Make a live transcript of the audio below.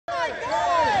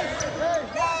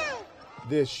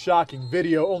This shocking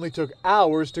video only took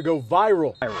hours to go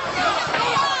viral.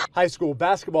 High school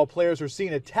basketball players are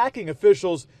seen attacking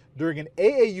officials during an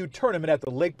AAU tournament at the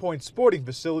Lake Point Sporting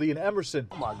Facility in Emerson.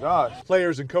 Oh my gosh.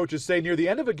 Players and coaches say near the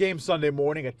end of a game Sunday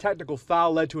morning, a technical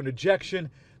foul led to an ejection.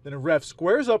 Then a ref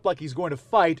squares up like he's going to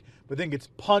fight, but then gets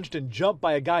punched and jumped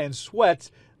by a guy in sweats.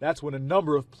 That's when a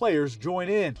number of players join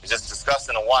in. It's just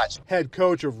disgusting to watch. Head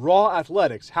coach of Raw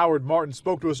Athletics, Howard Martin,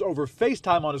 spoke to us over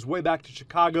FaceTime on his way back to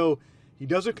Chicago. He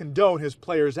doesn't condone his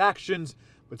players' actions,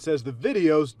 but says the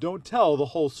videos don't tell the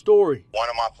whole story. One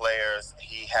of my players,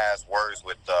 he has words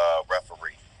with the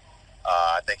referee.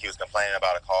 I think he was complaining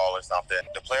about a call or something.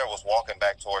 The player was walking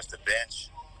back towards the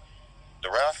bench. The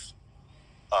ref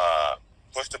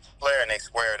pushed the player and they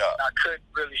squared up. I couldn't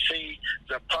really see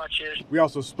the punches. We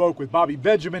also spoke with Bobby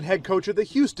Benjamin, head coach of the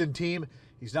Houston team.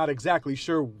 He's not exactly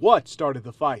sure what started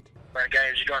the fight. In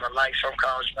games, you're going to like some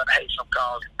calls, you're going to hate some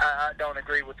calls. I don't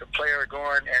agree with the player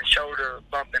going and shoulder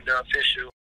bumping the official.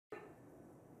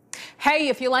 Hey,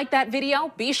 if you like that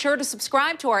video, be sure to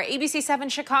subscribe to our ABC7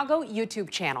 Chicago YouTube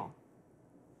channel.